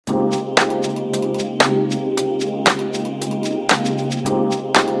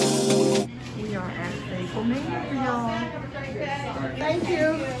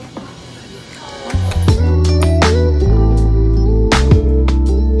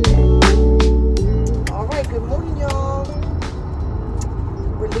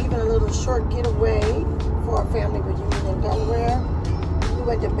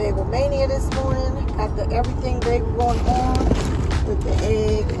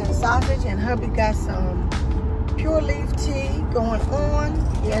sausage, and hubby got some pure leaf tea going on.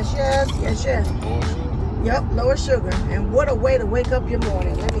 Yes, yes, yes, yes. Yep, lower sugar. And what a way to wake up your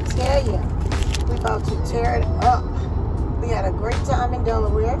morning. Let me tell you, we about to tear it up. We had a great time in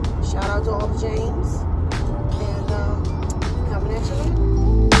Delaware. Shout out to all the James. And coming at you later.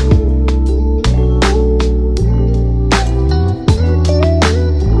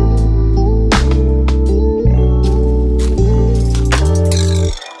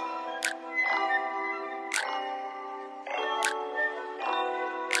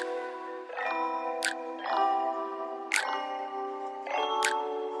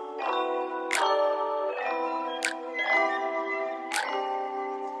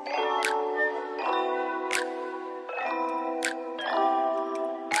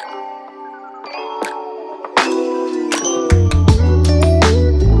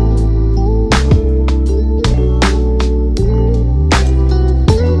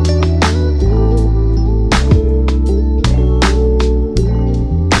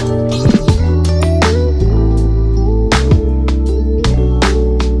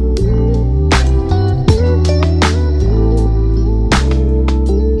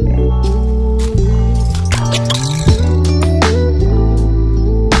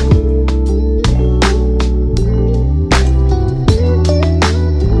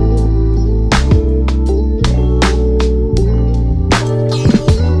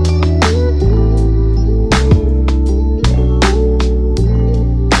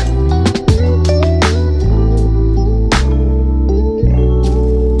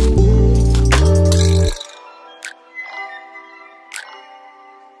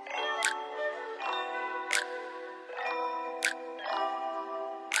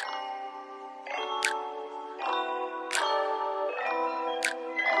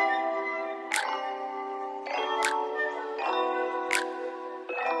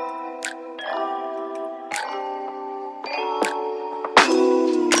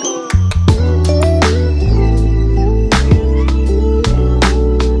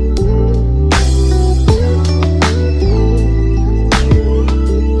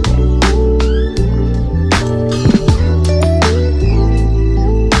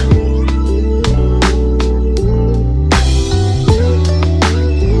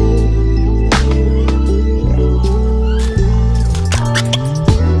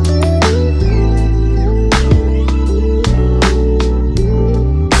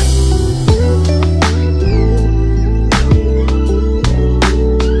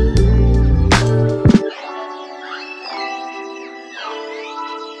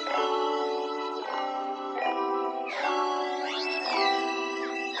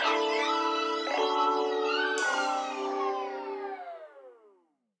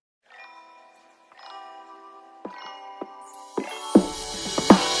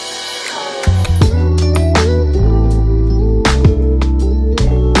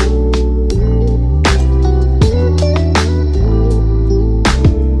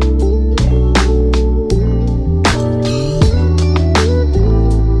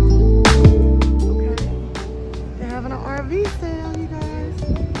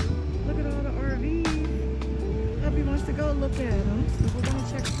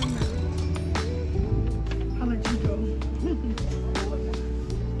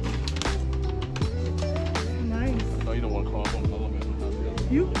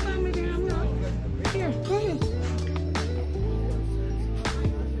 You can climb it down. Here, go ahead.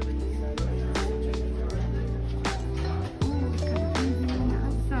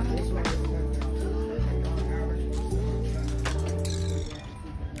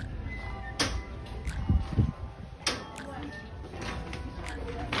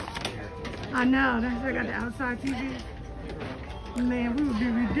 I know, that's why I got the outside TV. Man, we would be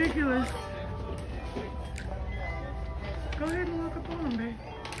ridiculous. Go ahead and walk up on them, babe.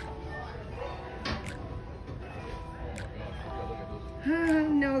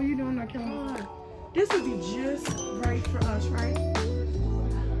 No, you know I'm not killing them. This would be just right for us, right?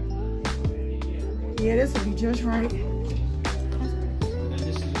 Yeah, this would be just right. And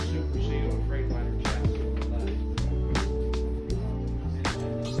this is a super seal Freightliner chassis.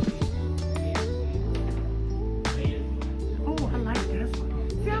 Oh, I like this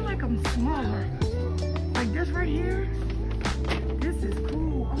one. See, I like them smaller. Like this right here. This is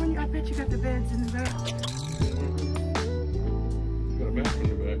cool. Oh, I bet you got the beds in the back. Got a bath in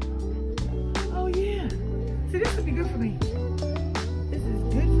the back. Oh, yeah. See, this would be good for me.